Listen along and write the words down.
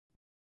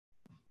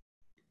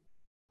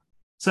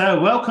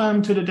So,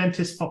 welcome to the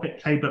Dentist Profit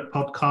Playbook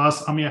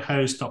podcast. I'm your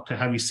host, Dr.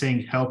 Harry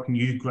Singh, helping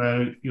you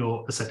grow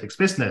your aesthetics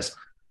business.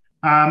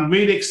 I'm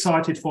really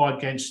excited for our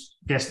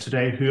guest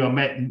today, who I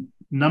met a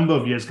number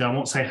of years ago. I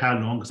won't say how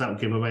long because that will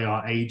give away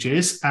our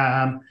ages.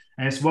 And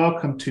it's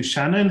welcome to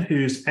Shannon,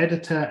 who's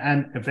editor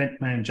and event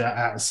manager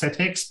at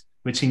Aesthetics,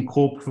 which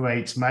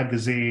incorporates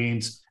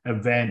magazines,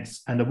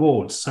 events, and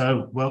awards.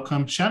 So,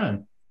 welcome,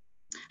 Shannon.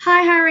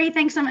 Hi, Harry.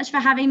 Thanks so much for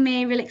having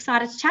me. Really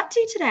excited to chat to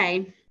you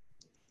today.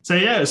 So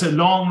yeah, it's a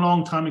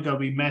long time ago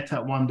we met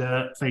at one of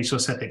the facial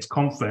aesthetics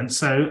conference.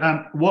 So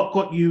what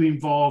got you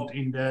involved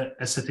in the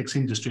aesthetics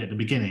industry at the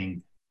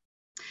beginning?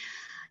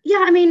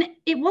 Yeah, I mean,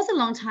 it was a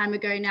long time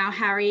ago now,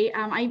 Harry.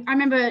 I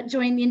remember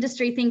joining the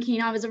industry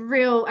thinking I was a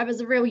real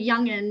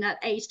young'un at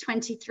age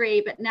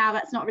 23, but now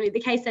that's not really the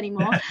case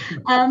anymore.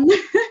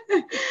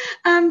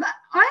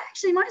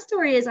 My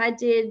story is I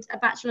did a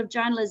Bachelor of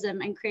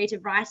Journalism and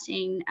Creative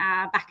Writing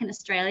back in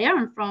Australia.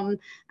 I'm from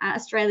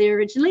Australia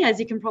originally, as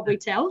you can probably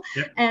tell.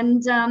 Yep.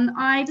 And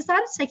I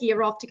decided to take a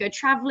year off to go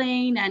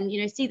traveling and,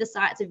 see the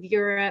sights of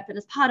Europe. And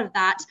as part of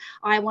that,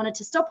 I wanted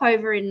to stop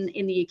over in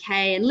the UK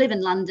and live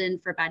in London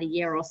for about a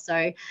year or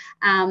so.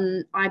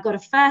 I got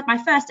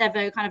my first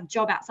ever kind of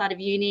job outside of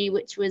uni,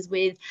 which was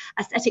with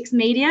Aesthetics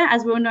Media,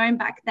 as we were known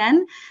back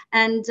then.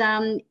 And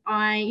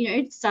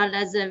I, started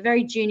as a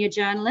very junior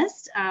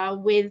journalist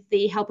with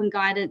the help and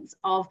guidance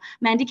of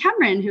Mandy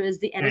Cameron, who was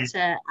the editor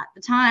at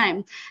the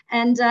time.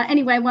 And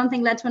anyway, one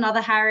thing led to another,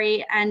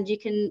 Harry, and you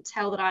can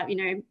tell that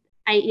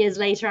 8 years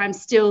later, I'm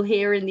still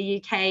here in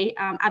the UK,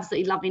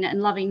 absolutely loving it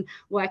and loving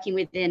working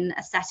within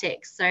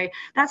aesthetics. So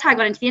that's how I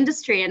got into the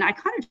industry. And I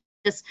kind of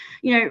just,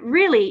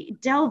 really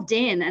delved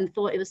in and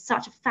thought it was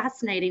such a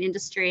fascinating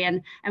industry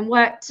and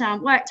worked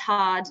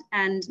hard.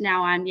 And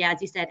now I'm,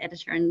 as you said,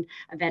 editor and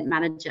event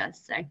manager.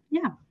 So,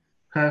 yeah.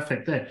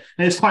 Perfect. And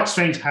it's quite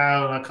strange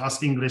how, like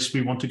us English, we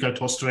want to go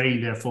to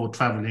Australia for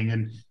traveling,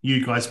 and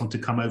you guys want to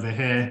come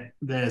over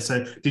there.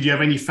 So, did you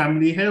have any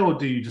family here, or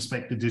do you just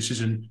make the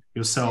decision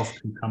yourself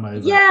to come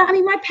over? Yeah, I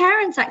mean, my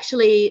parents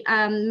actually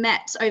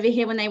met over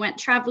here when they went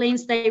traveling.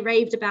 So they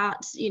raved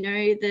about,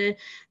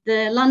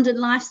 the London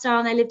lifestyle,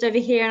 and they lived over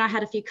here. And I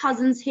had a few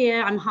cousins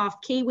here. I'm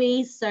half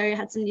Kiwi, so I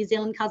had some New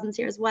Zealand cousins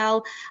here as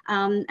well.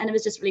 And it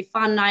was just really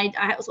fun.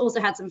 I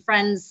also had some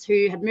friends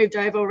who had moved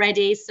over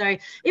already. So it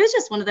was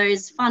just one of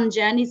those fun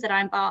journeys that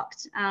I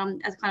embarked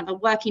as kind of a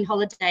working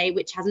holiday,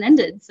 which hasn't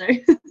ended. So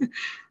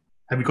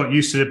have you got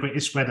used to the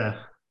British weather?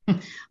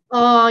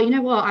 Oh, you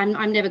know what?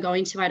 I'm never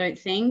going to, I don't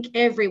think.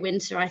 Every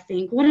winter, I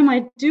think, what am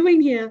I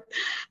doing here?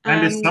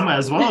 And this summer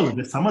as well.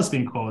 The summer's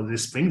been cold.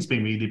 This spring's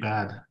been really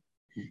bad.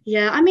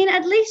 Yeah, I mean,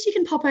 at least you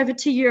can pop over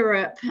to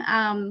Europe,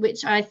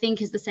 which I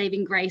think is the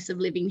saving grace of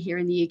living here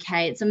in the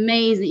UK. It's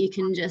amazing that you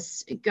can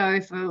just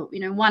go for,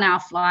 1 hour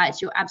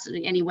flights. You're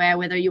absolutely anywhere,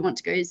 whether you want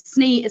to go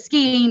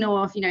skiing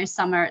or,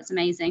 summer, it's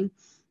amazing.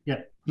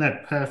 Yeah, no,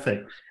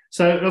 perfect.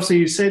 So obviously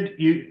you said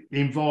you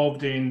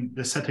involved in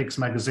the Aesthetics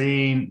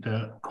magazine,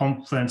 the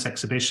conference,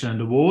 exhibition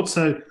and awards.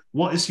 So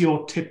what is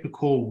your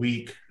typical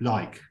week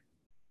like?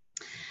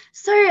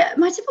 So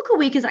my typical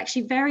week is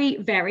actually very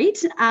varied.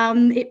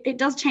 It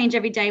does change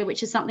every day,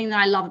 which is something that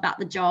I love about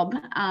the job.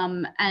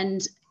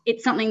 And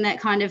it's something that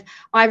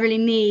I really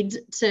need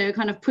to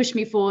kind of push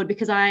me forward,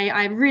 because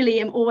I really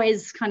am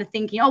always kind of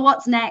thinking, oh,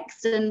 what's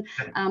next? And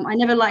I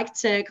never like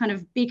to kind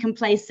of be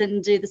complacent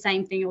and do the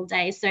same thing all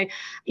day. So,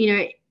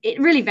 it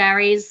really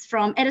varies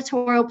from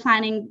editorial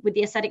planning with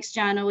the Aesthetics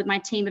Journal with my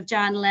team of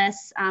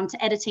journalists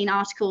to editing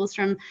articles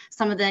from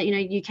some of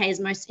the UK's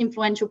most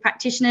influential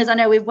practitioners. I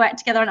know we've worked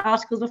together on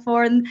articles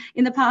before in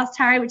the past,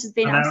 Harry, which has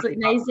been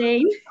absolutely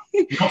amazing.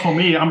 Not for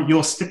me. I'm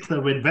your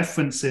stickler with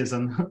references,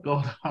 and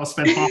God, I'll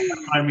spend half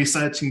my time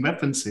researching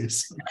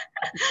references.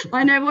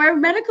 I know, we're a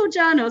medical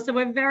journal, so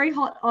we're very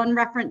hot on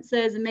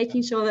references and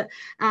making sure that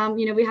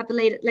we have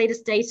the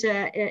latest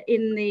data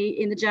in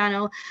the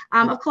journal.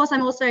 Of course,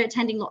 I'm also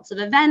attending lots of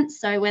events.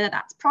 So whether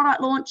that's product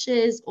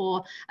launches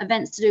or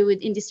events to do with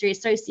industry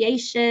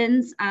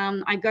associations,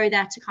 I go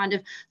there to kind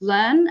of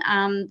learn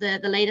the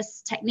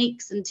latest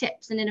techniques and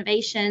tips and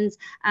innovations,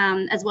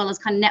 as well as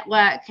kind of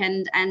network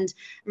and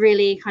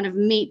really kind of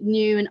meet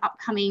new and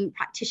upcoming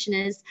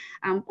practitioners.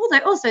 Although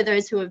also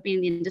those who have been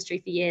in the industry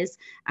for years,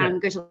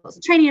 go to lots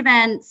of training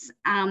events.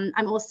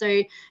 I'm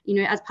also,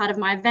 as part of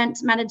my event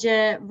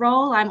manager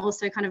role, I'm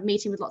also kind of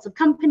meeting with lots of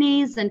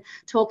companies and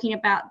talking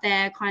about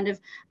their kind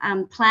of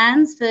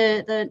plans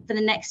for the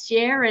next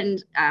year,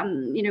 and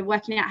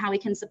working out how we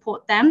can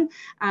support them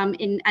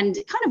and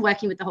kind of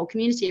working with the whole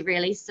community,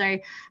 really. So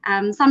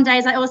some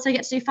days I also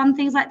get to do fun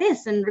things like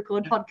this and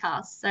record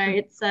podcasts. So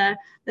it's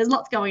there's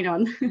lots going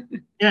on.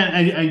 Yeah,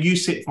 and you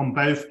sit from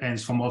both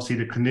ends, from obviously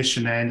the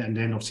clinician end and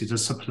then obviously the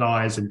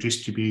suppliers and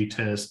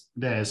distributors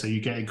there, so you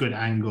get a good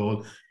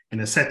angle in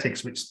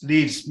aesthetics, which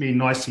leads me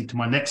nicely to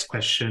my next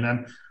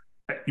question.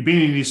 You've been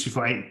in the industry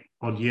for 8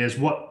 odd years.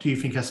 What do you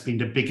think has been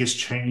the biggest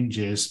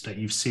changes that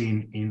you've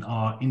seen in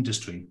our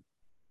industry?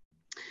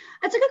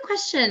 That's a good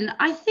question.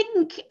 I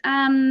think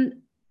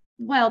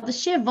well, the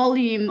sheer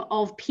volume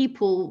of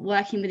people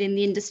working within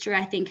the industry,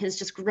 I think, has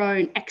just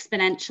grown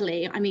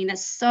exponentially. I mean,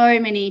 there's so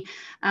many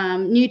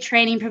new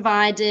training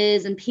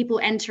providers and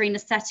people entering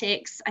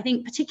aesthetics. I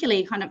think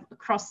particularly kind of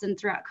across and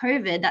throughout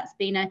COVID, that's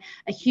been a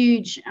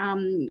huge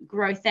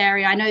growth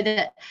area. I know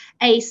that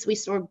ACE, we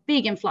saw a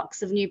big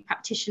influx of new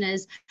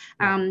practitioners,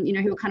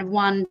 who were kind of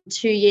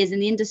 1-2 years in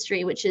the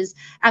industry, which is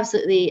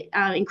absolutely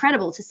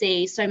incredible to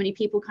see so many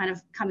people kind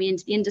of coming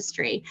into the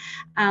industry.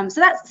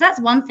 So that's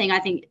one thing I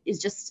think is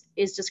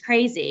just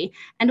crazy.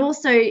 And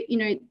also,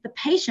 the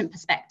patient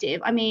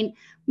perspective. I mean,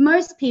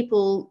 most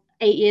people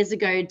 8 years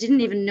ago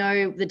didn't even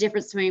know the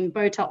difference between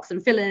Botox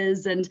and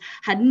fillers and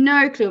had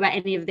no clue about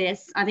any of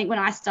this. I think when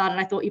I started,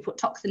 I thought you put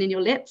toxin in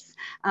your lips.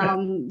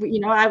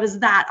 I was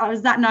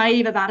that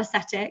naive about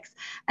aesthetics.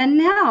 And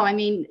now, I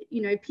mean,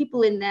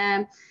 people in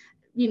their,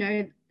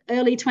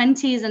 early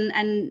 20s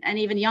and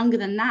even younger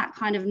than that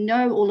kind of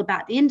know all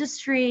about the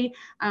industry.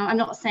 I'm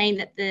not saying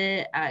that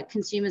the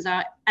consumers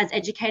are as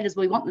educated as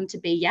we want them to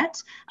be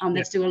yet.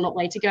 There's still a long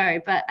way to go,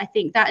 but I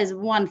think that is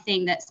one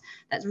thing that's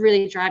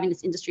really driving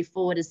this industry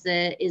forward is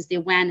the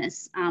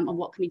awareness of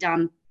what can be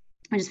done,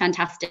 which is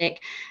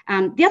fantastic.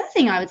 The other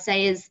thing I would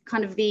say is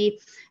kind of the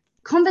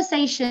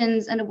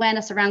conversations and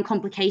awareness around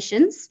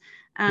complications,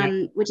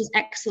 which is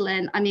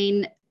excellent. I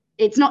mean,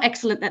 it's not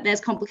excellent that there's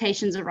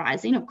complications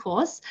arising, of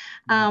course.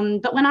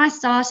 But when I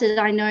started,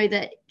 I know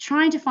that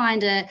trying to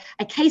find a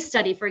case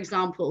study, for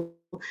example,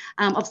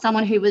 of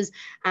someone who was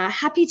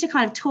happy to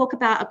kind of talk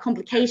about a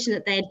complication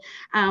that they'd,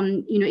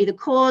 either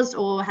caused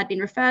or had been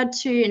referred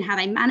to and how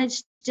they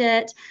managed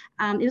it,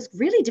 it was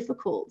really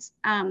difficult.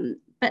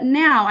 But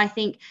now I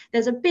think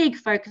there's a big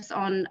focus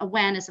on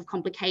awareness of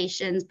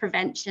complications,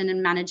 prevention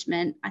and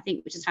management, I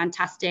think, which is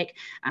fantastic.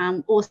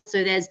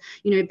 Also, there's,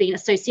 been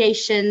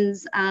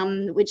associations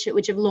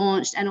which have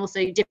launched, and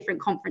also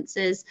different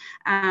conferences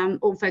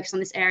all focused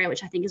on this area,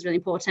 which I think is really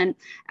important.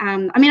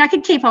 I mean, I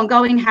could keep on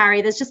going,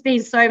 Harry. There's just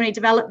been so many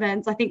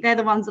developments. I think they're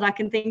the ones that I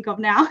can think of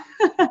now.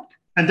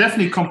 And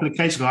definitely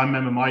complications. I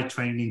remember my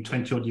training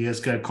 20 odd years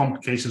ago,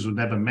 complications were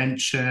never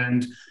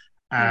mentioned.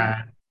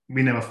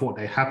 We never thought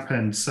they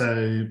happened.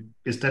 So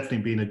it's definitely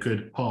been a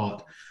good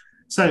part.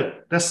 So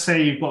let's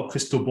say you've got a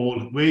crystal ball.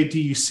 Where do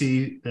you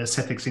see the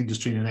aesthetics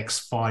industry in the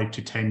next 5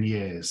 to 10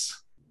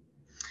 years?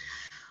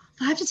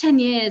 5 to 10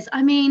 years.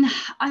 I mean,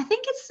 I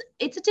think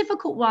it's a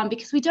difficult one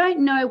because we don't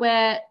know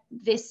where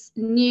this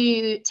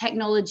new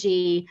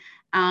technology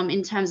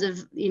in terms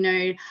of,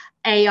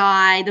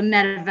 AI, the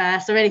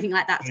metaverse or anything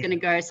like that's going to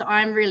go. So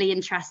I'm really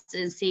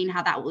interested in seeing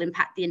how that will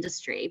impact the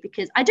industry,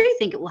 because I do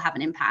think it will have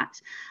an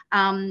impact,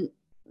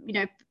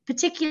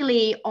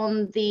 particularly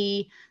on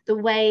the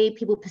way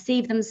people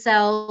perceive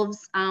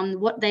themselves,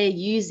 what they're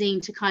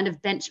using to kind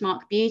of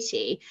benchmark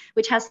beauty,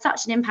 which has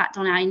such an impact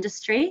on our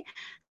industry.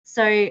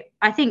 So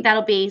I think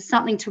that'll be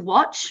something to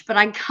watch, but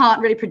I can't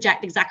really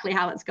project exactly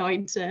how it's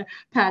going to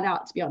pan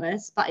out, to be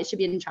honest, but it should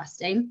be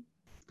interesting.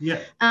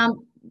 Yeah.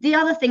 The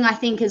other thing I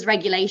think is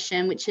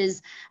regulation, which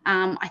is,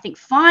 I think,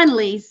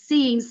 finally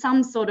seeing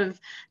some sort of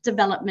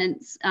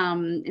developments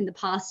in the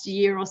past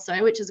year or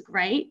so, which is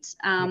great,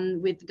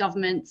 with the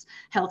government's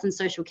health and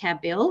social care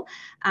bill.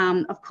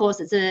 Of course,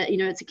 it's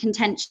a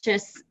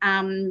contentious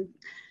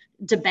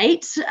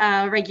debate,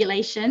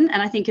 regulation,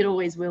 and I think it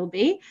always will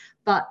be.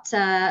 But,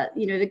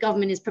 the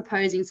government is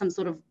proposing some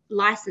sort of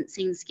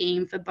licensing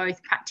scheme for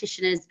both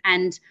practitioners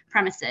and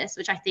premises,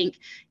 which I think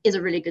is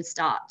a really good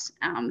start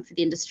for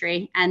the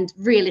industry. And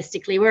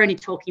realistically, we're only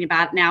talking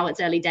about it now,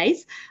 it's early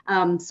days.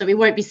 So we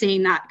won't be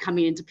seeing that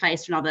coming into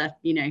place for another,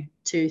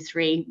 2,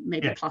 3,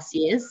 maybe plus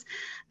years.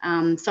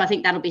 So I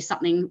think that'll be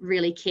something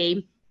really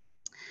key.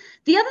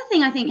 The other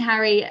thing I think,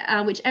 Harry,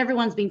 which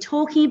everyone's been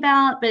talking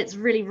about, but it's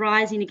really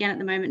rising again at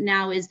the moment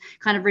now, is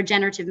kind of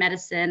regenerative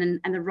medicine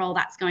and the role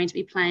that's going to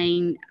be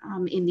playing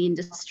in the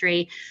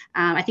industry.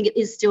 I think it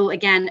is still,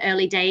 again,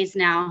 early days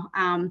now,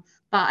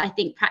 but I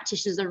think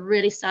practitioners are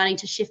really starting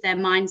to shift their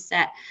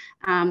mindset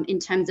in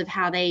terms of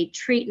how they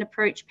treat and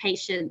approach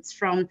patients,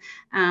 from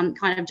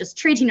kind of just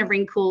treating a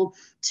wrinkle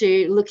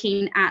to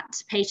looking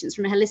at patients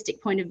from a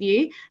holistic point of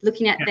view,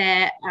 looking at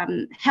their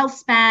health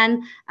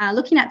span,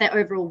 looking at their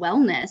overall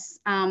wellness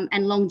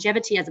and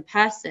longevity as a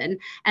person.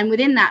 And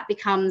within that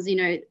becomes,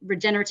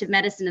 regenerative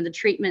medicine and the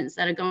treatments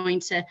that are going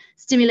to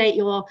stimulate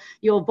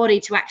your body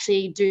to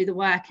actually do the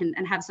work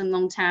and have some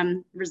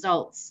long-term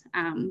results,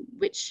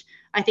 which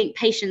I think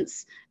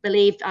patients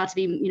believed are to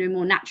be,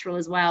 more natural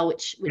as well,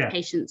 which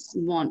patients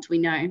want, we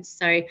know.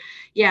 So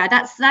yeah,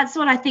 that's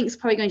what I think is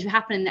probably going to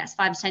happen in the next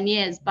 5 to 10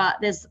 years. But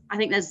I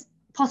think there's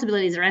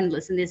possibilities are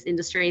endless in this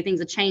industry.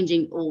 Things are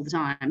changing all the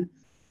time.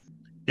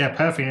 Yeah,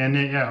 perfect. And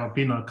I've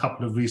been on a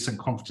couple of recent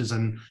conferences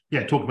and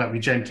talk about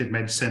regenerative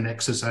medicine,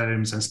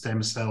 exosomes and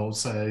stem cells.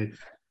 So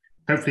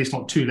hopefully it's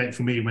not too late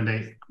for me when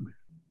they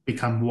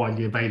become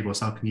widely available,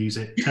 so I can use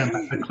it, turn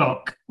back the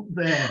clock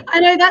there. I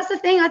know, that's the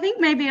thing. I think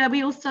maybe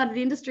we all started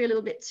the industry a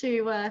little bit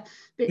too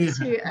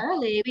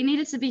early. We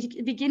needed to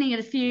be beginning in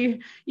a few,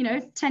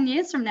 10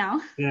 years from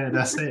now. Yeah,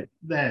 that's it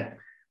there.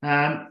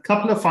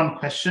 Couple of fun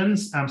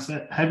questions.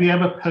 So have you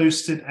ever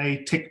posted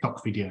a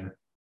TikTok video?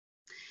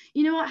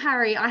 You know what,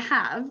 Harry, I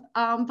have,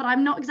 but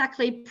I'm not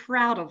exactly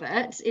proud of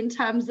it in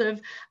terms of,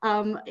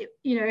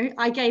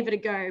 I gave it a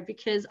go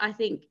because I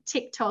think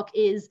TikTok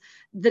is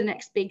the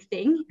next big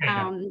thing.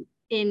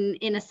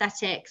 In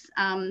aesthetics.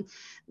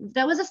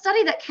 There was a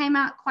study that came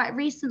out quite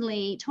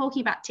recently talking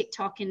about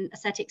TikTok in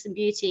aesthetics and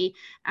beauty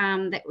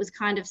that was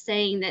kind of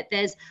saying that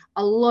there's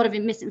a lot of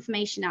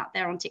misinformation out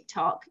there on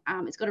TikTok.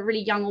 It's got a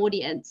really young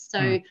audience.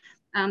 So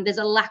there's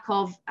a lack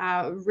of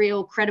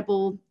real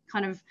credible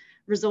kind of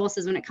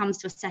resources when it comes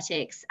to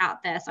aesthetics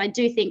out there. So I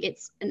do think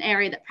it's an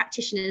area that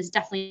practitioners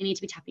definitely need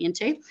to be tapping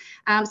into.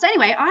 So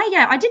anyway,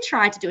 I did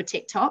try to do a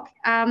TikTok.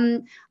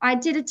 I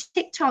did a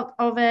TikTok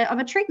of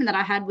a treatment that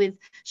I had with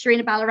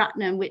Sharina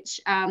Balaratnam, which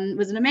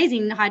was an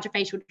amazing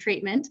hydrofacial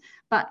treatment.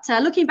 But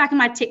looking back at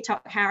my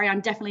TikTok, Harry,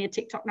 I'm definitely a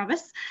TikTok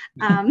novice.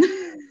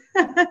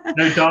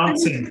 No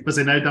dancing. Was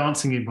there no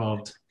dancing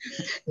involved?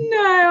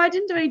 No, I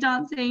didn't do any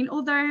dancing,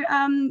 although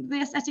the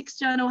Aesthetics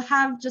Journal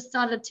have just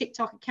started a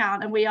TikTok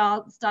account and we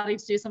are starting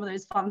to do some of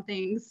those fun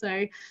things.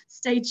 So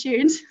stay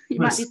tuned. You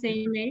might be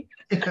seeing me.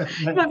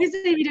 You might be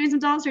seeing me doing some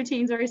dance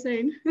routines very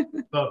soon.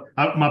 Well,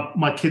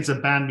 my kids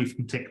have banned me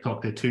from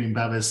TikTok. They're too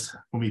embarrassed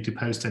for me to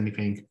post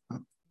anything.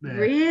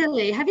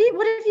 Really?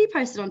 What have you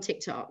posted on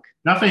TikTok?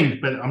 Nothing,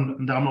 but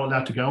I'm not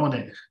allowed to go on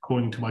it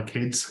according to my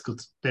kids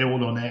because they're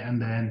all on it,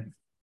 and then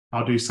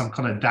I'll do some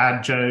kind of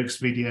dad jokes,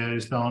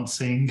 videos,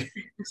 dancing,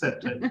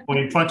 except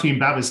or trying to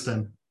embarrass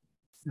them.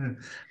 Yeah.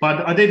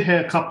 But I did hear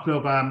a couple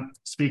of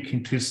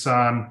speaking to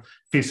some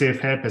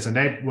physiotherapists, and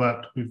they've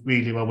worked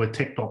really well with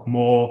TikTok,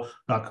 more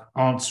like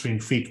answering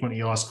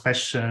frequently asked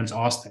questions,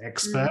 ask the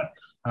expert.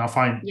 And I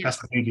find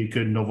that's a really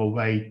good novel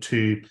way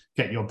to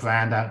get your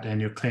brand out there in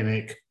your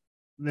clinic.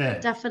 Yeah.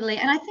 Definitely.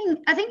 And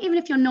I think even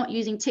if you're not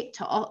using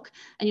TikTok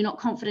and you're not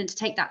confident to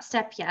take that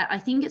step yet, I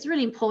think it's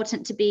really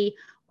important to be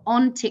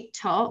on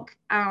TikTok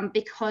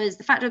because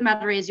the fact of the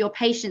matter is your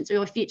patients or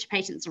your future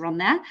patients are on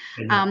there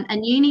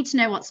and you need to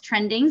know what's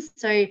trending.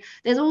 So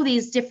there's all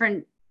these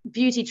different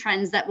beauty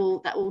trends that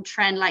will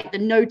trend, like the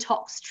no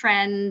tox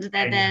trend.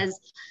 There's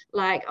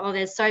like,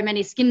 there's so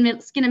many skin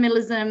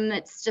minimalism.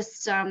 It's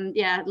just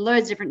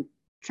loads of different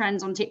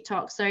trends on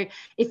TikTok. So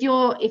if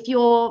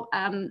you're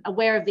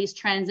aware of these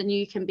trends, and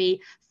you can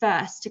be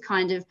first to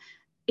kind of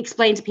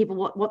explain to people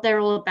what they're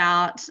all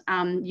about,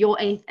 your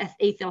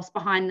ethos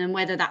behind them,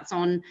 whether that's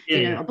on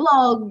a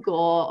blog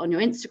or on your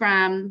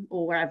Instagram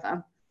or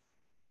wherever.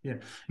 Yeah,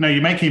 no,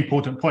 you make an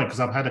important point, because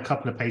I've had a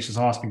couple of patients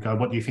ask me, go,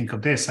 what do you think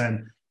of this?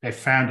 And they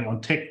found it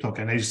on TikTok,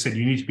 and they just said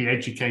you need to be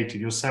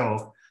educated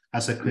yourself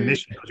as a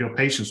clinician, because your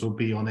patients will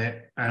be on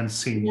it and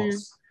see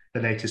what's the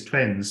latest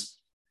trends.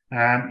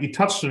 You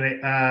touched on it.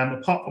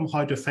 Apart from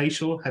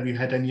hydrofacial, have you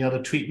had any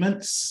other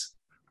treatments?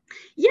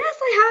 Yes,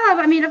 I have.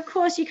 I mean, of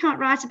course, you can't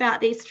write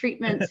about these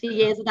treatments for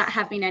years without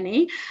having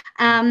any.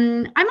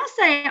 I must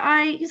say,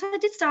 I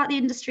did start the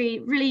industry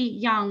really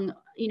young.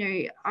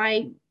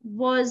 I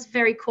was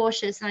very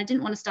cautious and I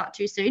didn't want to start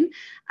too soon.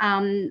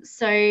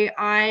 So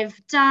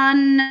I've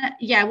done,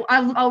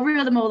 I'll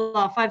reel them all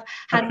off. I've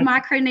had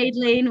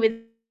microneedling with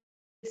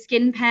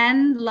skin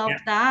pen,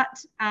 loved that.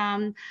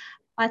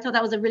 I thought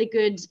that was a really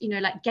good,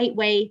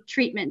 gateway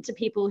treatment to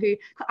people who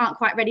aren't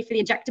quite ready for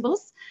the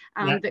injectables,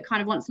 but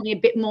kind of want something a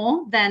bit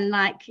more than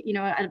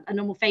a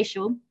normal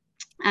facial.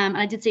 And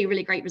I did see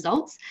really great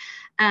results.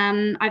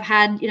 I've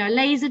had,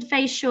 lasered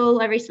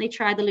facial. I recently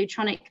tried the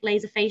Lutronic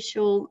laser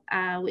facial,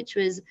 which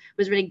was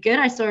really good.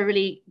 I saw a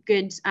really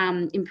good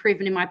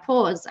improvement in my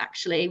pores,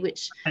 actually,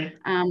 which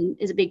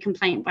is a big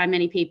complaint by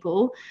many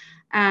people.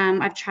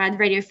 I've tried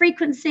radio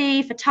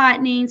frequency for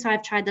tightening. So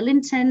I've tried the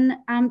Linton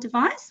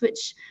device,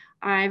 which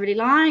I really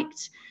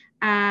liked.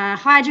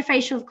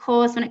 Hydrofacial, of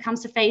course, when it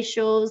comes to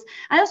facials.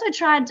 I also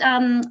tried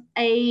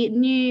a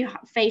new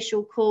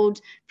facial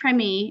called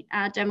Premi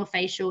Dermal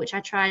Facial, which I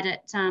tried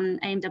at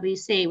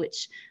AMWC,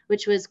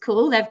 which was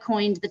cool. They've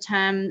coined the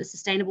term the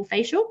sustainable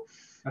facial,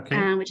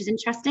 which is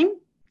interesting.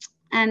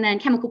 And then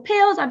chemical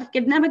peels, I've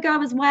given them a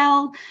go as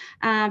well.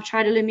 I've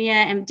tried a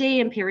Lumiere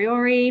MD and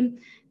Priori.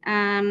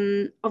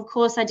 Of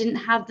course, I didn't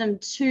have them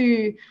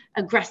too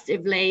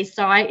aggressively,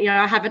 so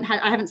I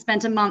haven't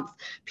spent a month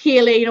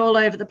peeling all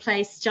over the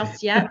place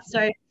just yet.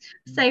 So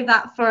save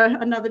that for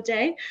another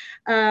day.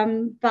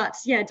 But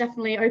yeah,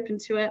 definitely open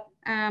to it.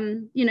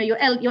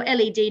 Your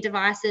LED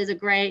devices are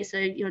great. So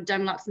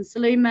Dermalux and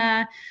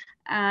Soluma.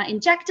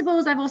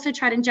 Injectables, I've also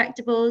tried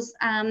injectables.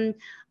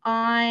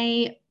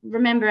 I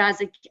remember as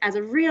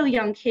a real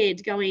young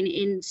kid going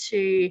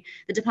into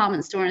the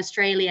department store in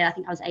Australia. I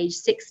think I was age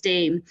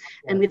 16,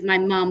 and with my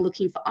mum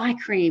looking for eye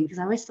cream because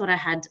I always thought I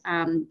had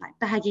like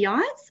baggy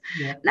eyes.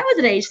 Yeah. That was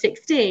at age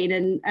 16,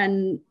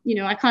 and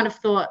I kind of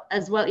thought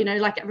as well,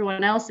 like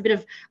everyone else, a bit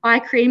of eye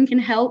cream can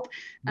help.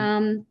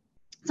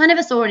 So I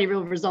never saw any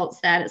real results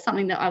there. It's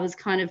something that I was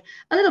kind of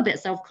a little bit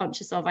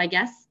self-conscious of, I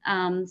guess.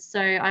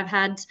 So I've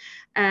had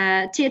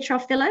tear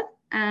trough filler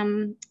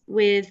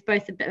with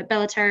both the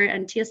Bellator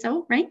and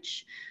TSL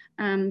range.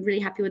 Really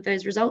happy with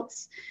those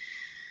results.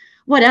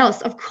 What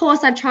else? Of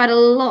course, I've tried a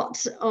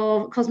lot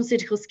of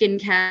cosmeceutical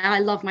skincare. I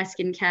love my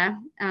skincare,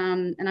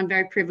 and I'm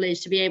very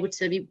privileged to be able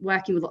to be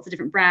working with lots of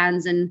different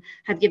brands and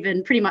have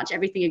given pretty much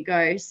everything a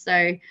go.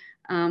 So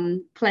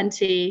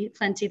plenty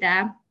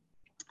there.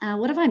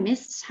 What have I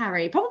missed,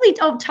 Harry? Probably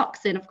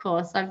toxin, of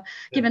course. I've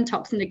given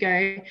toxin a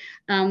go.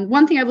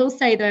 One thing I will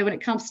say, though, when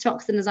it comes to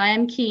toxin, is I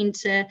am keen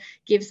to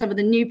give some of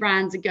the new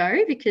brands a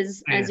go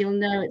because, as you'll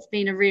know, it's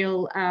been a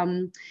real,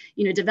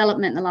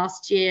 development in the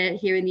last year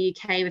here in the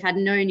UK. We've had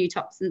no new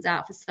toxins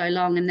out for so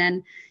long, and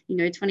then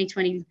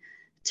 2022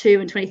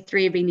 and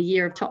 23 have been the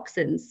year of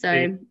toxins.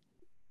 So.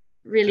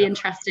 Really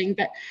interesting,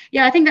 but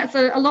I think that's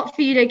a lot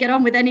for you to get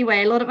on with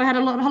anyway. I had a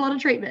lot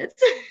of treatments.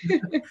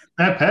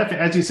 No, perfect.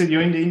 As you said,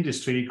 you're in the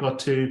industry, you've got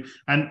to,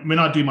 and when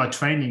I do my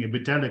training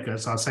with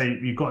delegates, I say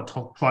you've got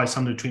to try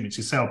some of the treatments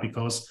yourself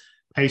because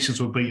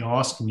patients will be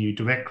asking you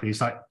directly.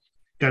 It's like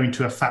going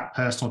to a fat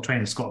personal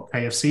trainer that's got a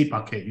KFC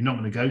bucket. You're not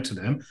going to go to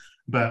them,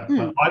 but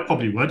I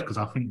probably would because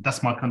I think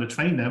that's my kind of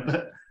trainer.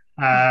 But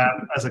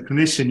as a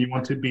clinician, you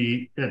want to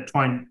be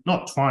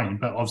not trying,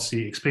 but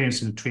obviously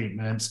experiencing the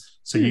treatments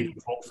so you can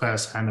talk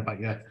firsthand about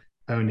your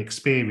own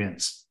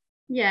experience.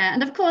 Yeah,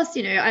 and of course,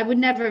 I would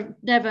never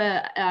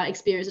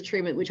experience a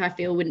treatment which I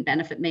feel wouldn't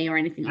benefit me or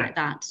anything like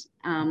that.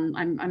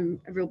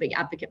 I'm a real big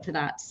advocate for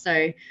that.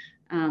 So,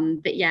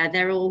 but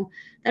they're all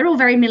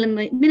very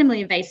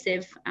minimally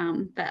invasive.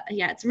 But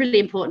it's really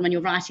important when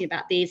you're writing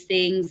about these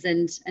things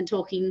and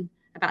talking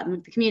about them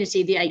with the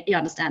community that you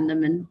understand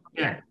them. And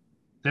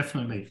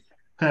definitely.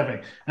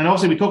 Perfect. And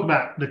also we talk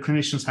about the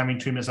clinicians having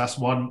treatments. That's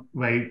one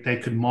way they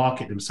could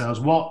market themselves.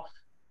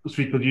 Because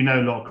a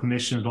lot of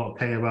clinicians, a lot of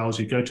KOLs,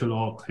 you go to a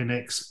lot of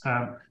clinics.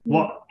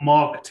 What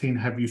marketing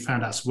have you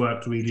found that's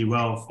worked really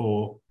well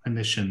for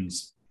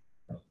clinicians?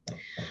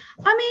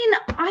 I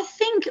mean, I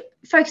think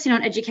focusing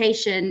on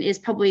education is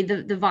probably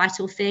the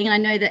vital thing. And I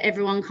know that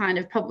everyone kind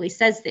of probably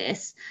says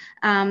this,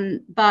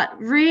 but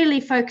really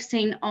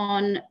focusing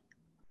on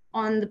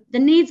the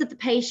needs of the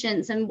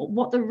patients and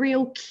what the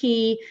real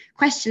key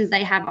questions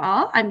they have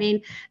are. I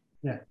mean,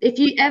 if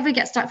you ever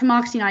get stuck for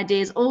marketing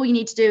ideas, all you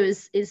need to do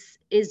is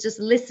just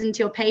listen to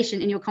your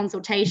patient in your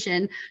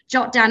consultation,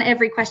 jot down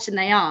every question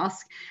they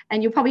ask,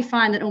 and you'll probably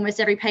find that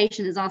almost every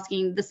patient is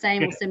asking the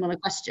same or similar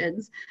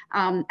questions.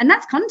 And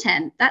that's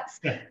content. That's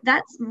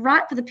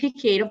right for the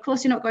picking. Of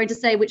course, you're not going to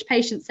say which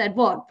patient said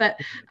what, but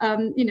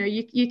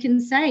you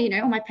can say,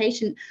 my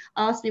patient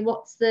asked me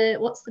what's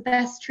the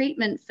best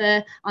treatment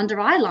for under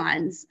eye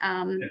lines.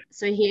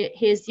 So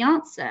here's the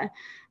answer.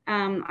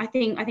 I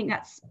think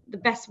that's the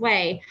best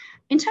way.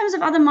 In terms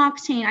of other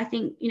marketing, I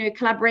think,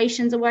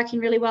 collaborations are working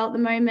really well at the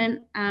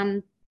moment,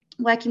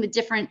 working with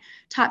different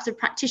types of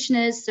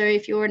practitioners. So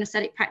if you're an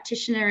aesthetic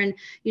practitioner and,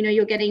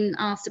 you're getting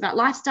asked about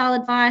lifestyle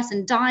advice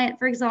and diet,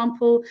 for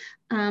example,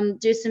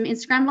 do some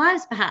Instagram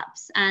lives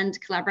perhaps and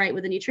collaborate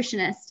with a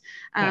nutritionist,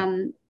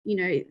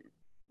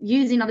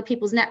 using other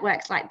people's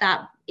networks like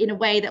that in a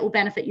way that will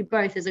benefit you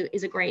both is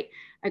a great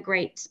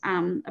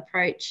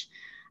approach.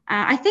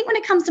 I think when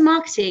it comes to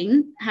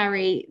marketing,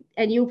 Harry,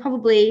 and you'll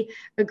probably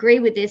agree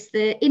with this,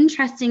 the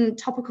interesting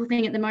topical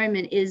thing at the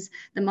moment is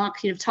the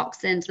marketing of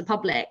toxin to the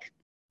public.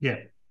 Yeah.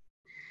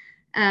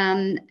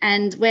 And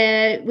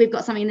we've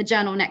got something in the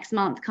journal next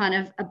month kind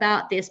of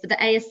about this, but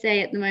the ASA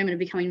at the moment are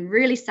becoming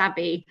really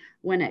savvy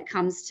when it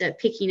comes to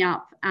picking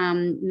up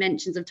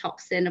mentions of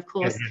toxin. Of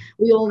course,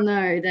 we all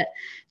know that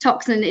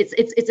toxin, it's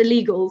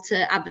illegal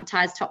to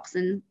advertise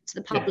toxin to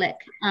the public.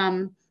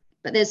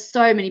 But there's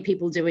so many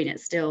people doing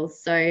it still.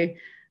 So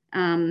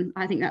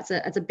I think that's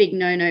a big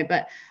no-no.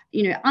 But,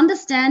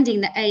 understanding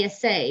the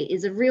ASA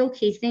is a real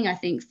key thing, I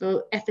think,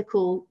 for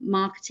ethical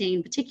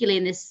marketing, particularly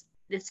in this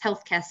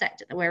healthcare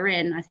sector that we're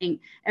in. I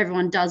think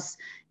everyone does,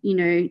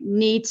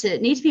 need to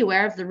be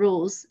aware of the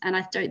rules. And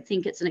I don't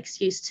think it's an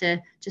excuse to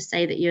just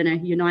say that, you're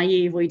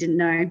naive or you didn't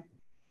know.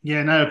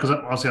 Yeah, no, because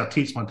obviously I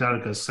teach my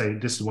delegates, say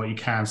this is what you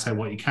can say,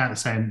 what you can't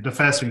say. And the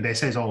first thing they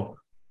say is,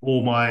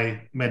 all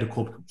my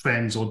medical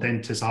friends or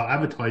dentists are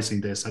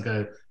advertising this. I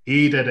go,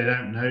 either they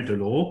don't know the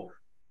law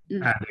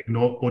and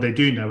ignore, or they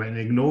do know it and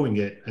ignoring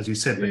it, as you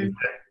said. But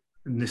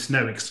there's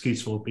no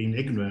excuse for being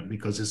ignorant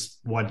because it's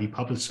widely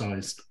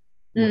publicized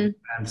what you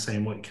can say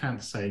and what you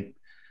can't say.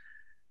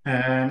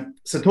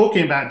 So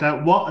talking about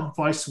that, what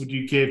advice would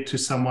you give to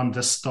someone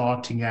just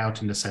starting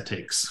out in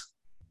aesthetics?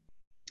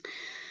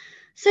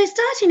 So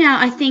starting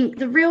out, I think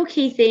the real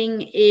key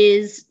thing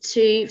is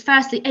to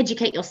firstly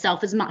educate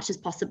yourself as much as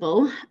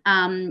possible.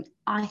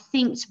 I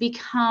think to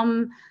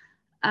become,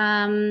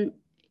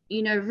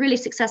 really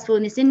successful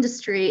in this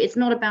industry, it's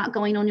not about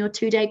going on your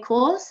 2-day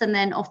course and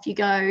then off you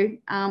go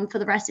for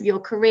the rest of your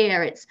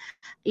career. It's,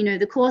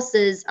 the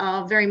courses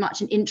are very much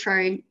an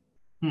intro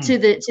to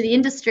the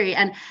industry,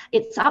 and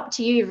it's up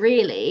to you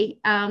really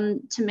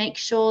to make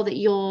sure that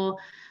you're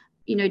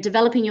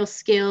developing your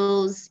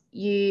skills,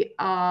 you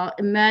are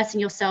immersing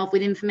yourself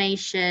with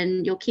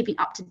information, you're keeping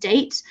up to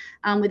date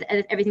with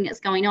everything that's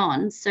going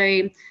on. So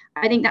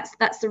I think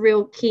that's the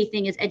real key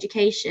thing is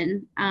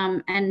education.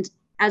 And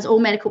as all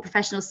medical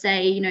professionals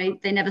say, you know,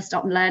 they never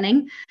stop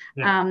learning.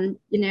 Yeah.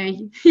 You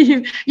know,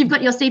 you've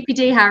got your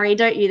CPD, Harry,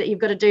 don't you, that you've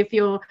got to do for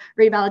your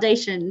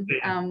revalidation.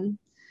 Yeah.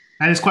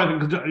 And it's quite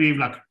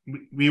like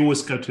we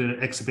always go to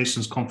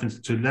exhibitions,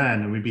 conferences to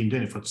learn, and we've been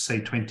doing it for say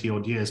 20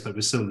 odd years, but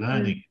we're still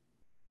learning.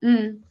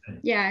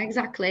 Yeah,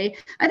 exactly.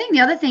 I think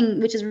the other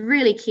thing which is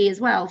really key as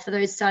well for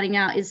those starting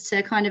out is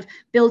to kind of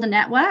build a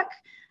network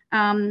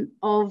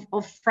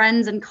of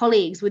friends and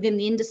colleagues within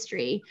the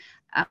industry.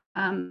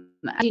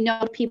 You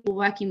know, people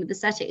working with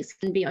aesthetics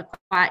can be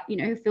quite, you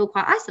know, feel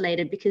quite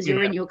isolated because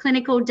you're in your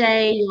clinical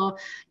day,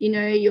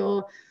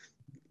 you're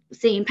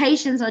seeing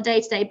patients on a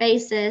day-to-day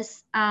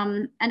basis,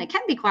 and it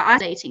can be quite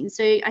isolating.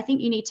 So I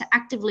think you need to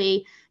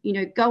actively, you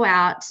know, go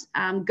out,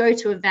 go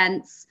to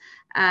events,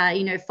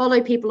 you know,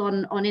 follow people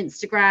on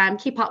Instagram,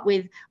 keep up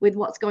with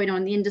what's going on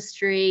in the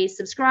industry,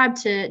 subscribe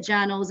to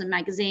journals and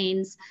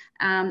magazines,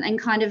 and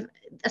kind of,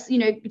 you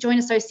know, join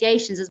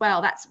associations as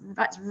well. That's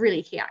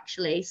really key,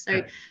 actually.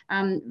 So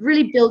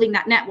really building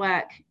that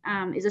network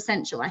is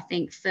essential, I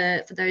think,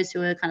 for those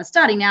who are kind of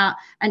starting out,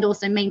 and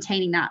also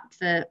maintaining that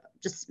for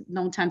just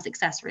long-term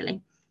success,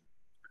 really.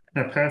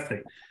 No,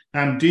 perfect.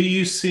 Do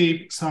you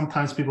see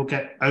sometimes people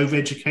get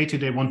overeducated?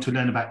 They want to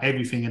learn about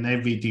everything and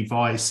every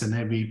device and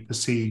every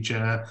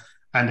procedure,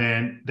 and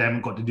then they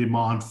haven't got the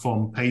demand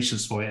from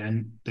patients for it,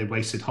 and they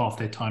wasted half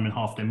their time and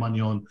half their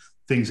money on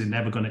things they're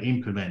never going to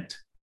implement.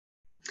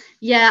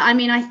 Yeah, I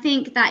mean, I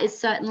think that is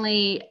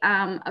certainly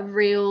a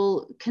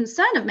real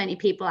concern of many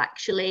people,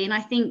 actually. And I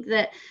think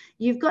that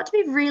you've got to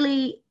be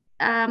really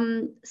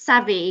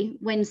savvy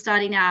when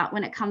starting out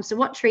when it comes to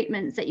what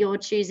treatments that you're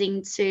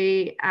choosing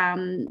to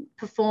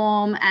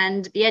perform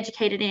and be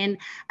educated in.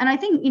 And I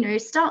think, you know,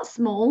 start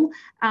small,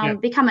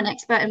 become an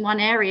expert in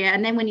one area,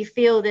 and then when you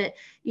feel that,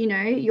 you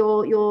know,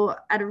 you're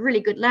at a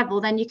really good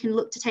level, then you can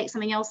look to take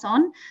something else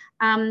on.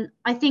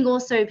 I think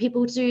also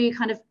people do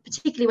kind of,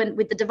 particularly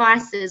with the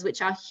devices,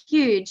 which are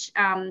huge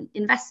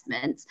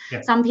investments,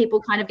 some people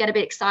kind of get a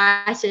bit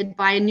excited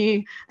by a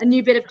new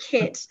bit of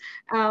kit,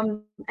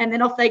 and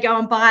then off they go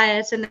and buy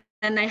it, and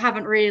then they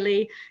haven't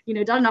really, you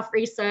know, done enough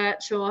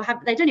research, or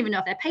they don't even know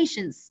if their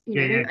patients, you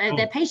know,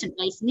 their patient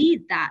base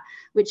need that,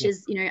 which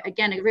is, you know,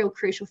 again, a real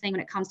crucial thing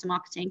when it comes to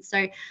marketing.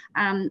 So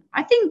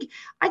I think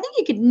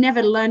you could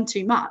never learn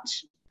too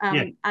much.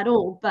 At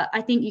all, but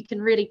I think you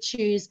can really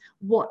choose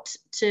what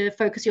to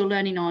focus your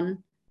learning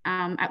on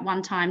at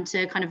one time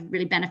to kind of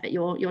really benefit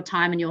your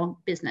time and your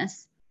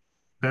business.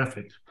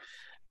 Perfect.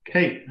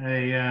 Okay,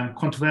 a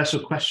controversial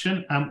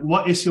question.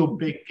 What is your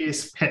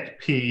biggest pet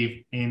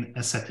peeve in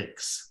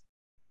aesthetics?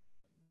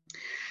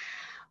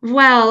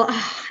 Well,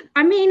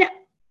 I mean,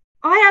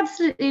 I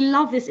absolutely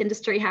love this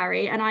industry,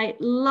 Harry, and I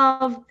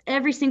love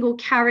every single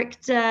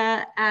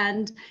character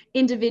and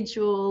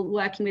individual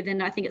working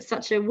within. I think it's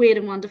such a weird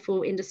and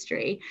wonderful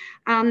industry.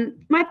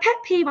 My pet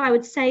peeve, I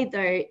would say,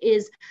 though,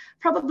 is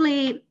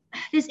probably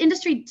this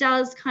industry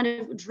does kind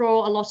of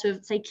draw a lot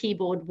of, say,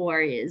 keyboard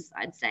warriors,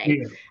 I'd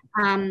say.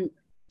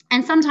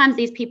 And sometimes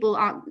these people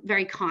aren't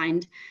very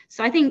kind.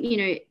 So I think, you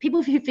know,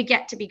 people who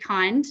forget to be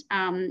kind,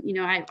 you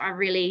know, I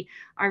really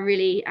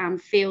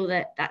feel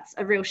that that's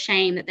a real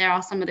shame that there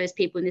are some of those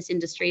people in this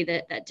industry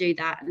that do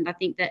that. And I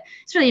think that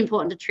it's really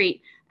important to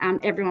treat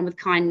everyone with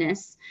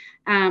kindness.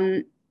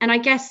 And I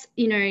guess,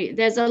 you know,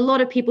 there's a lot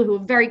of people who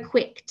are very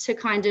quick to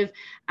kind of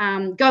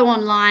go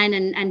online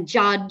and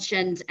judge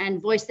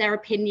and voice their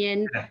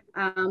opinion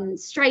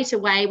straight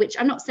away, which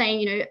I'm not saying,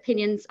 you know,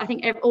 opinions, I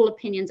think all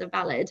opinions are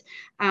valid.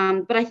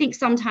 But I think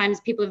sometimes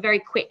people are very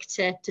quick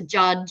to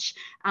judge,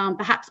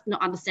 perhaps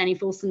not understanding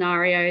full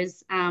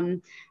scenarios.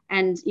 And,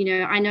 you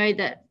know, I know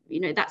that, you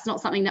know, that's not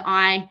something that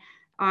I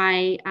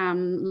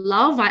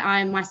love.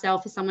 I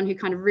myself is someone who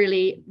kind of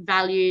really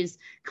values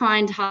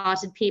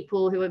kind-hearted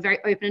people who are very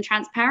open and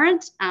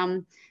transparent.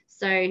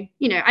 So,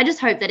 you know, I just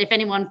hope that if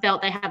anyone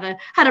felt they had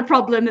a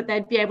problem, that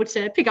they'd be able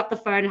to pick up the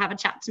phone and have a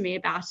chat to me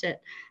about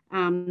it.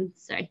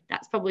 So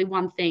that's probably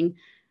one thing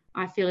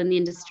I feel in the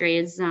industry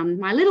is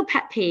my little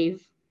pet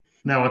peeve.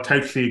 No, I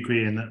totally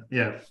agree. And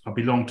I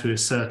belong to a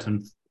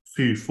certain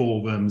few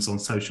forums on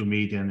social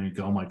media, and you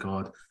go, oh my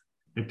God,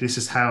 if this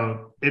is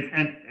how,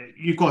 and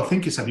you've got to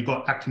think yourself, you've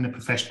got to act in a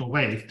professional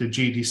way. If the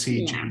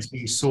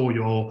GDC saw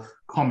your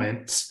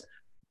comments,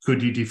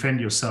 could you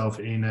defend yourself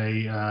in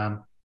a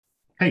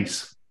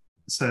case?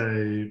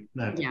 So,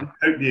 no, I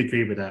totally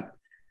agree with that.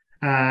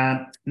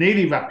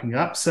 Nearly wrapping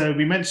up. So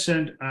we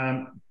mentioned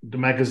the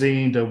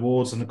magazine, the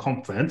awards, and the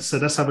conference. So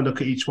let's have a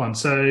look at each one.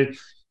 So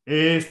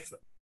if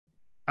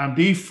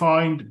do you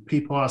find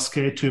people are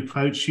scared to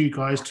approach you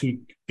guys to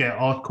get an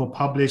article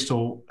published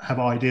or have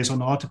ideas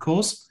on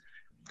articles?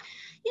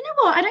 You know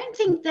what? I don't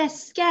think they're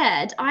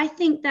scared. I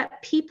think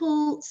that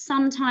people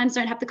sometimes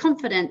don't have the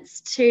confidence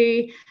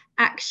to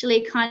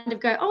actually kind of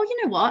go, oh,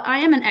 you know what? I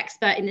am an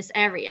expert in this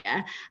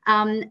area,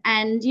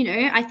 and you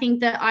know, I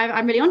think that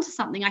I'm really onto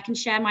something. I can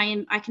share my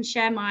you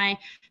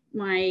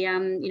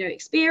know,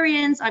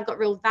 experience. I've got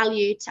real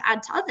value to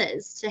add to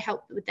others to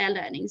help with their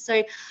learning.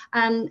 So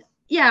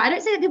yeah, I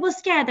don't say that people are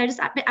scared. They're just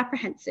a bit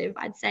apprehensive,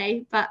 I'd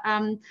say. But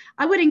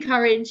I would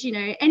encourage,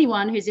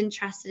 anyone who's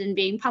interested in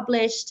being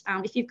published,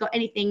 if you've got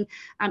anything,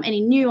 any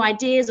new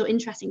ideas or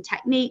interesting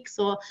techniques,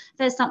 or if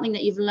there's something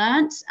that you've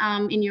learnt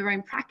in your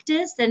own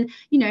practice, then,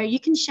 you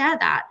can share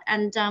that.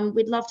 And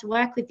we'd love to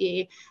work with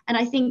you. And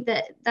I think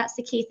that that's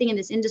the key thing in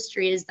this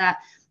industry, is that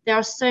there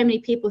are so many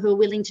people who are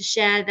willing to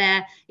share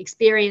their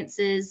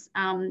experiences,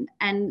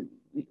 and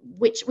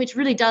which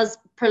really does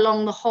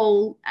prolong the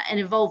whole and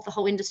evolve the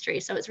whole industry.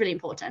 So it's really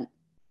important.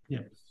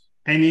 Yeah.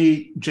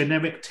 Any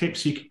generic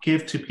tips you could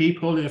give to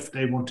people if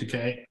they want to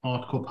get an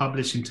article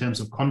published in terms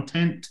of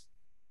content?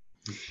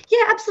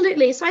 Yeah,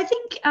 absolutely. So I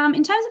think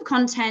in terms of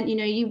content, you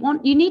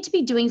need to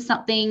be doing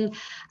something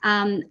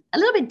a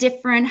little bit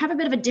different, have a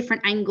bit of a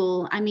different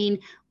angle. I mean,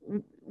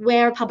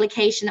 we're a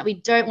publication that we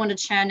don't want to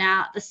churn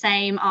out the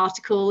same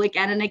article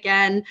again and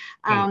again.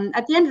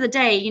 At the end of the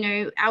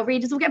day, our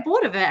readers will get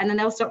bored of it and then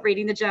they'll stop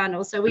reading the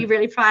journal. So we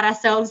really pride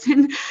ourselves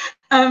in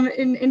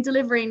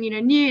delivering,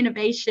 new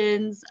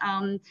innovations,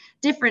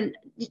 different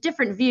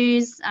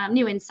views,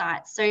 new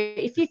insights. So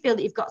if you feel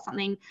that you've got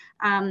something,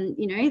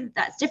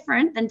 that's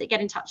different, then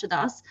get in touch with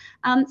us.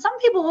 Some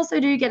people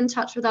also do get in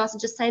touch with us and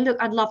just say, look,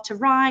 I'd love to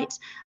write.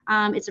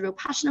 It's a real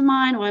passion of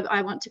mine, or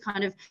I want to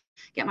kind of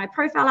get my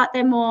profile out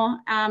there more.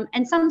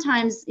 And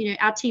sometimes,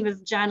 our team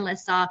of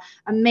journalists are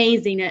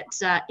amazing at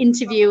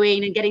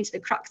interviewing and getting to the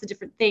crux of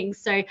different things.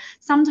 So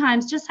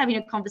sometimes just having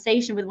a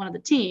conversation with one of the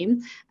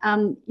team,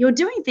 you're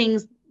doing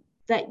things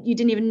that you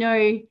didn't even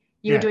know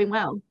you were doing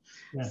well.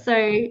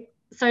 Yeah.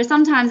 So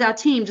sometimes our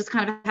team just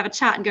kind of have a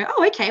chat and go,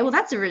 oh, okay, well,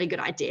 that's a really good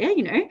idea.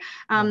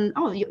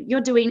 Oh,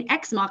 you're doing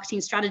X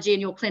marketing strategy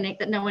in your clinic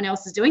that no one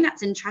else is doing.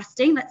 That's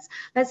interesting.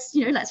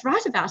 Let's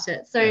write about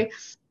it. So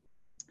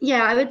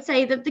yeah, I would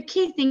say that the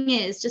key thing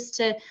is just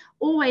to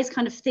always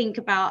kind of think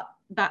about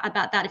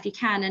that if you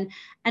can,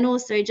 and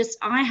also just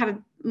I have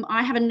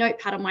a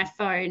notepad on my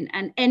phone,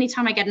 and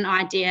anytime I get an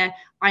idea,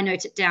 I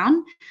note it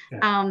down.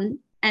 Yeah.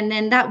 And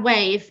then that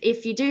way,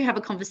 if you do have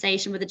a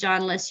conversation with a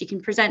journalist, you can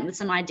present with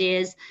some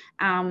ideas,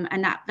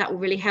 and that will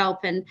really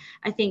help. And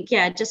I think,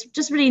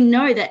 just really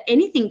know that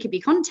anything can be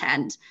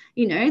content.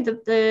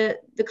 The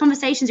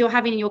conversations you're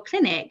having in your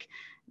clinic,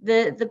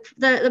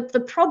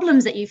 the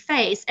problems that you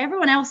face,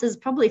 everyone else is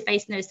probably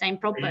facing those same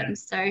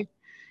problems. Yeah. So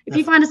if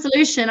you find a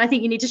solution, I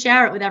think you need to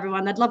share it with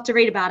everyone. They'd love to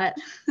read about it.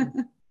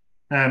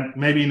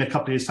 Maybe in a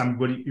couple of years' time,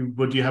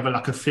 would you have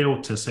a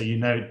filter so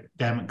they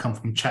haven't come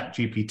from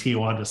ChatGPT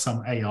or either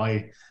some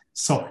AI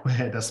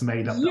software that's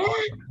made up? Yeah,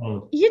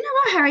 you know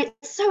what, Harry?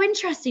 It's so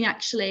interesting,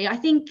 actually. I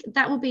think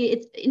that will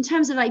be, in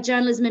terms of like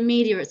journalism and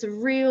media, it's a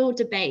real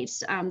debate,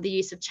 the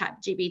use of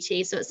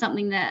ChatGPT. So it's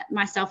something that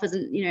myself, as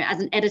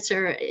an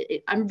editor,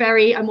 I'm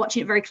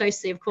watching it very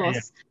closely, of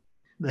course.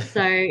 Yeah.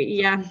 So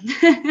yeah.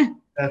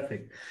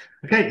 Perfect.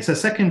 Okay, so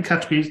second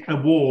category is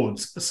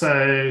awards.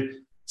 So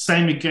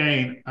same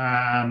again,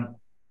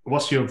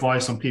 what's your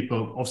advice on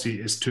people? Obviously,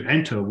 is to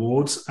enter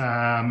awards.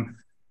 I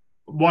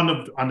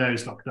know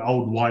it's like the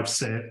old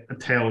wives'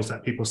 tales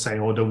that people say,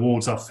 oh, the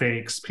awards are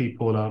fixed.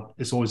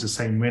 It's always the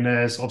same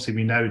winners. Obviously,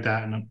 we know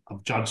that, and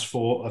I've judged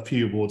for a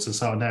few awards, and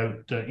so I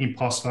know the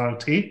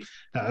impartiality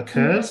that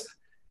occurs.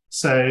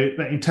 So,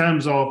 but in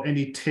terms of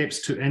any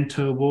tips to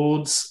enter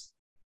awards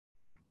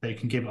that you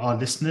can give our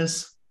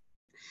listeners?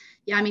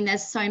 Yeah, I mean,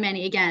 there's so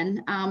many.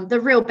 Again, the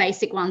real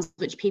basic ones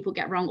which people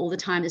get wrong all the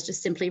time is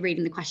just simply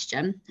reading the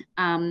question.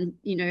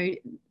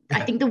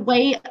 I think the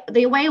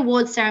way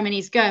award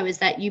ceremonies go is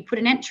that you put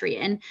an entry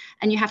in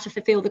and you have to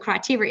fulfill the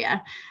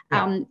criteria.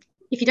 Yeah.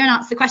 If you don't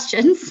answer the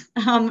questions,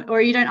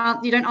 or you don't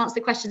answer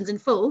the questions in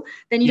full,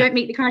 then you don't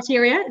meet the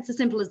criteria. It's as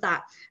simple as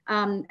that.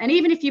 And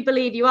even if you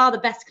believe you are the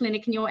best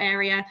clinic in your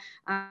area,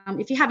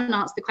 if you haven't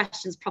answered the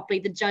questions properly,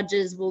 the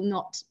judges will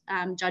not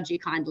judge you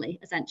kindly,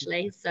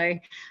 essentially. So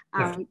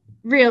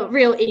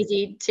real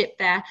easy tip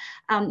there.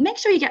 Make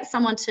sure you get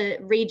someone to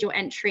read your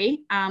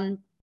entry.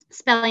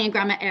 Spelling and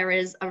grammar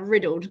errors are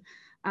riddled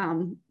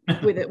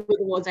with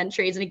awards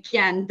entries. And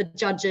again, the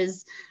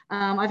judges,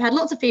 I've had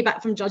lots of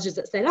feedback from judges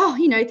that said, oh,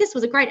 this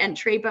was a great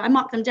entry, but I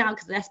marked them down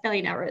because of their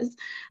spelling errors.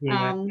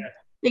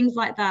 Things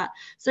like that.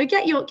 So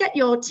get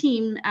your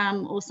team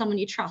or someone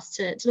you trust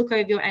to look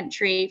over your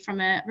entry from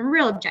a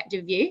real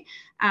objective view,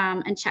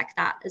 and check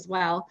that as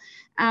well.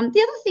 The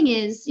other thing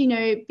is,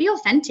 be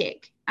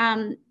authentic.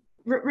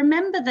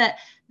 Remember that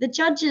the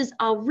judges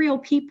are real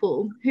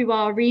people who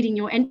are reading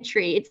your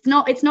entry. It's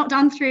not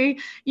done through,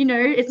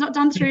 it's not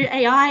done through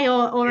AI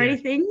or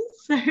anything.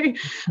 So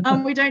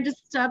we don't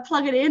just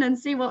plug it in and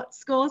see what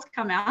scores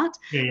come out.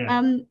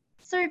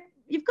 So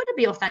you've got to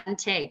be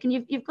authentic, and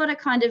you've got to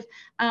kind of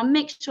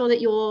make sure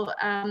that you're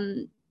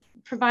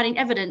providing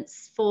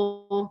evidence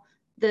for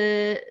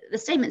the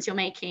statements you're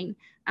making,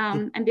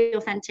 and be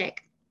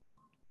authentic.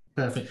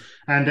 Perfect.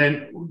 And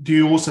then do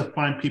you also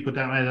find people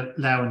don't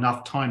allow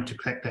enough time to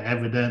collect the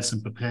evidence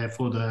and prepare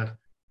for the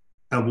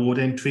award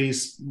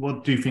entries?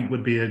 What do you think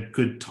would be a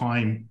good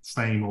time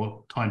frame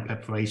or time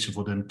preparation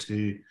for them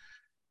to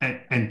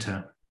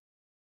enter?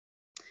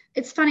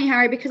 It's funny,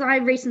 Harry, because I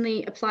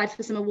recently applied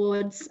for some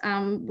awards.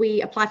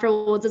 We apply for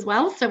awards as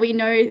well, so we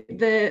know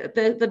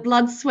the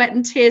blood, sweat,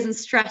 and tears and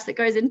stress that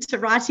goes into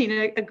writing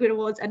a good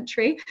awards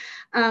entry.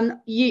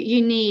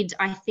 You need,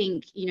 I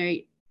think,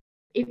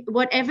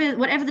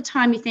 whatever the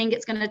time you think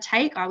it's going to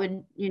take, I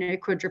would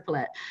quadruple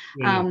it.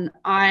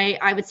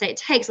 I would say it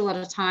takes a lot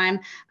of time.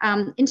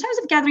 In terms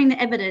of gathering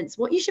the evidence,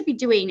 what you should be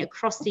doing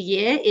across the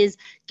year is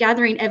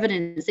gathering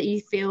evidence that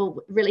you feel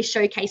really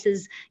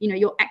showcases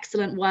your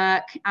excellent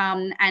work,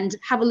 and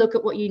have a look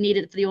at what you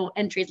needed for your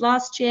entries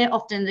last year.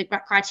 Often the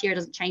criteria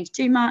doesn't change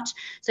too much,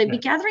 so be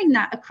gathering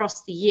that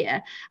across the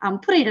year,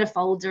 putting it in a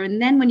folder,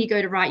 and then when you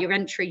go to write your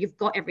entry, you've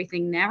got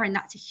everything there, and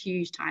that's a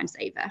huge time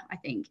saver, I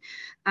think.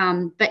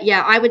 But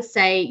yeah, I would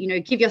say,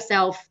 give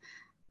yourself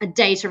a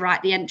day to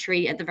write the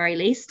entry at the very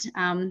least.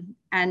 And,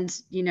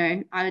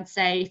 I would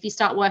say if you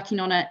start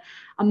working on it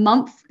a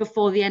month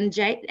before the end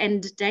date,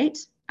 then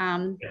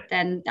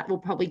that will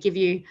probably give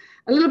you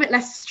a little bit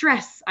less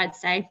stress, I'd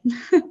say.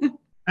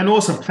 And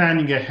also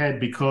planning ahead,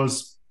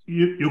 because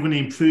you're going to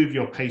improve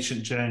your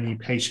patient journey,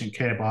 patient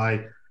care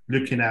by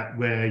looking at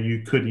where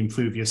you could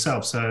improve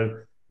yourself. So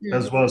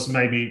as well as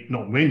maybe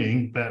not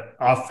winning, but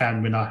I've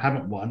found when I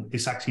haven't won,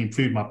 it's actually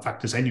improved my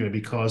practice anyway,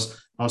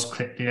 because I was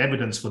collecting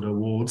evidence for the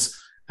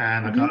awards,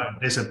 and I go,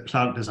 there's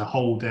a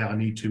hole there. I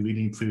need to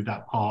really improve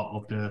that part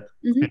of the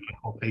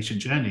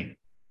patient journey.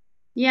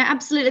 Yeah,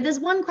 absolutely. There's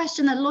one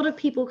question that a lot of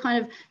people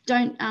kind of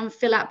don't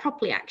fill out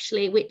properly,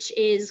 actually, which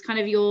is kind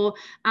of your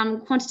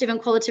quantitative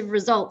and qualitative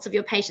results of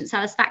your patient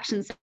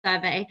satisfaction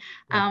survey.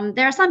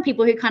 There are some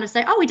people who kind of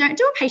say, oh, we don't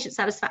do a patient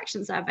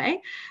satisfaction survey.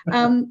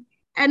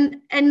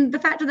 And the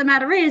fact of the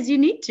matter is, you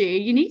need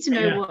to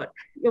know what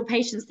your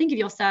patients think of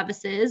your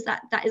services.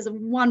 That is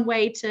one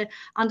way to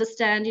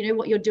understand,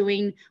 what you're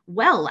doing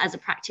well as a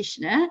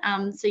practitioner.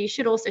 So you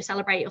should also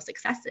celebrate your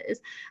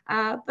successes,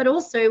 but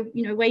also,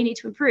 where you need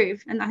to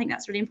improve. And I think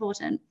that's really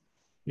important.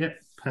 Yeah,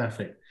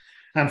 perfect.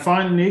 And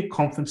finally,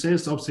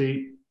 conferences.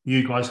 Obviously,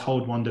 you guys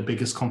hold one of the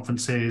biggest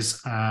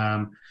conferences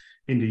in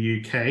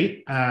the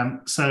UK.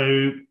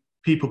 So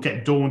people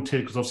get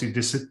daunted because obviously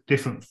there's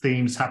different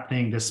themes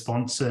happening, there's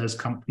sponsors,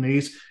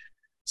 companies.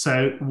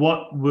 So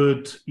what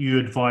would you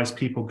advise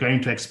people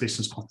going to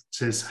exhibitions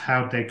conferences,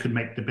 how they could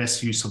make the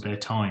best use of their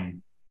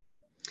time?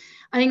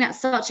 I think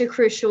that's such a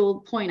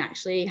crucial point,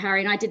 actually,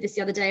 Harry. And I did this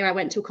the other day where I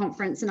went to a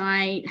conference and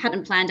I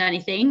hadn't planned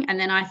anything. And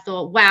then I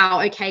thought, wow,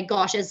 okay,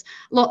 gosh, there's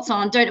lots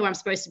on, don't know where I'm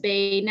supposed to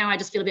be. Now I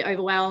just feel a bit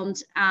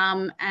overwhelmed.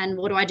 And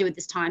what do I do with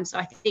this time? So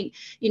I think,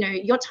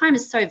 your time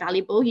is so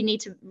valuable. You need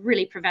to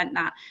really prevent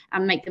that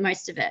and make the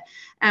most of it.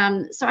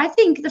 So I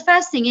think the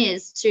first thing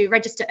is to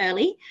register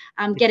early,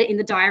 get it in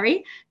the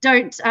diary.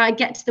 Don't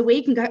get to the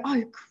week and go,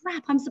 oh,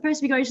 crap, I'm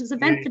supposed to be going to this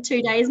event for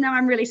 2 days. Now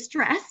I'm really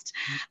stressed.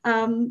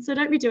 So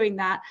don't be doing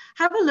that.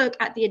 Have a look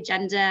at the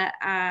agenda.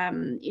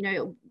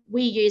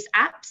 We use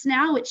apps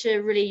now, which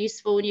are really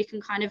useful, and you can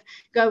kind of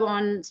go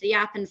on to the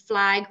app and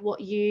flag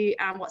what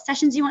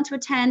sessions you want to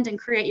attend and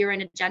create your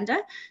own agenda.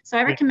 So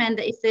I recommend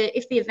that if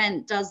the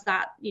event does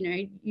that,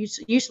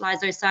 utilize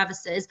those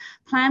services,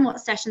 plan what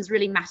sessions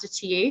really matter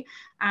to you.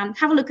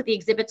 Have a look at the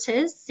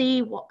exhibitors,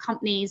 see what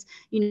companies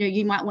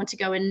you might want to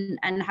go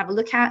and have a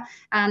look at.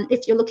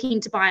 If you're looking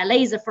to buy a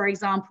laser, for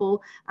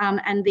example,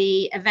 and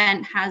the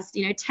event has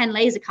 10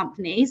 laser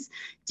companies,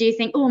 do you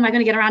think, oh, am I going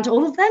to get around to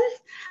all of them?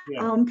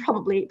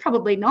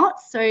 Probably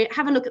not. So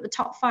have a look at the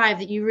top 5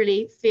 that you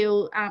really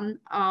feel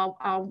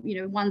are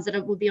ones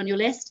that will be on your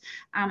list,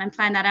 and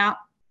plan that out.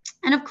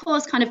 And of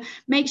course, kind of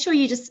make sure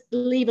you just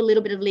leave a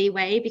little bit of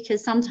leeway,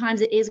 because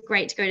sometimes it is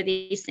great to go to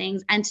these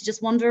things and to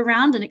just wander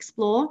around and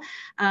explore.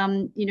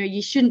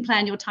 You shouldn't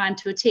plan your time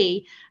to a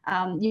T.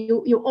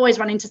 You'll always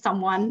run into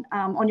someone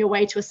on your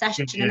way to a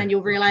session, and then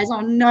you'll realize,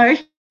 oh no,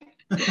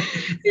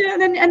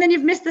 and then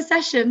you've missed the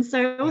session.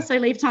 So also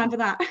leave time for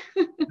that.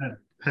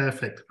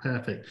 Perfect.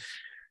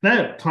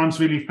 No, time's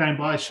really flown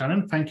by,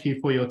 Shannon. Thank you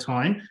for your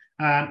time.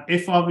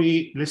 If our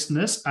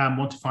listeners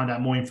want to find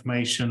out more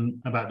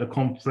information about the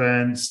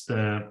conference,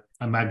 the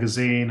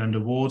magazine and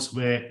awards,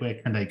 where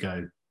can they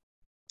go?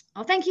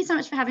 Oh, thank you so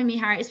much for having me,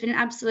 Harry. It's been an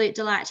absolute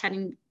delight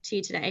chatting to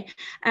you today.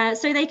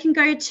 So they can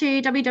go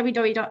to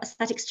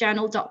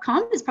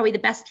www.aestheticsjournal.com is probably the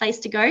best place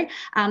to go.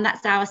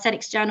 That's our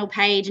Aesthetics Journal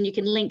page, and you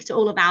can link to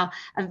all of our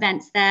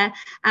events there.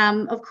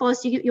 Of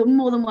course, you're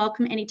more than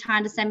welcome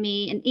anytime to send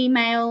me an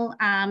email,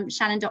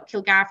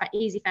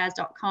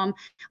 shannon.kilgariff@easyfairs.com,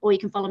 or you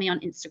can follow me on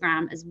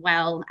Instagram as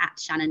well at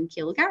Shannon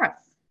Kilgariff.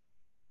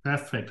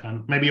 Perfect.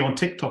 And maybe on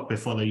TikTok they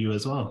follow you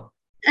as well.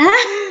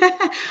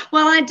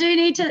 Well, I do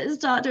need to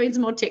start doing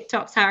some more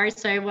TikToks, Harry,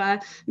 so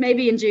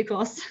maybe in due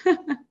course.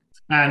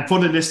 And for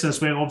the listeners,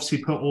 we'll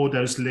obviously put all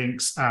those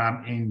links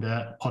in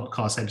the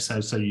podcast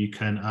episode, so you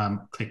can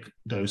click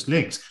those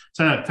links.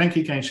 So thank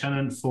you again,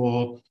 Shannon,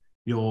 for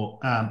your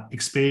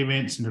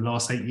experience in the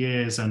last 8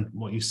 years and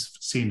what you've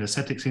seen in the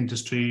aesthetics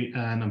industry.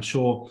 And I'm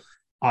sure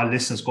our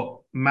listeners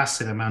got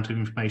massive amount of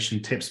information,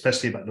 tips,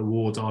 especially about the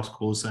awards,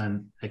 articles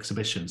and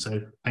exhibitions.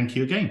 So thank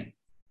you again.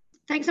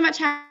 Thanks so much,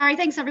 Harry.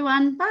 Thanks,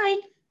 everyone.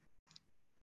 Bye.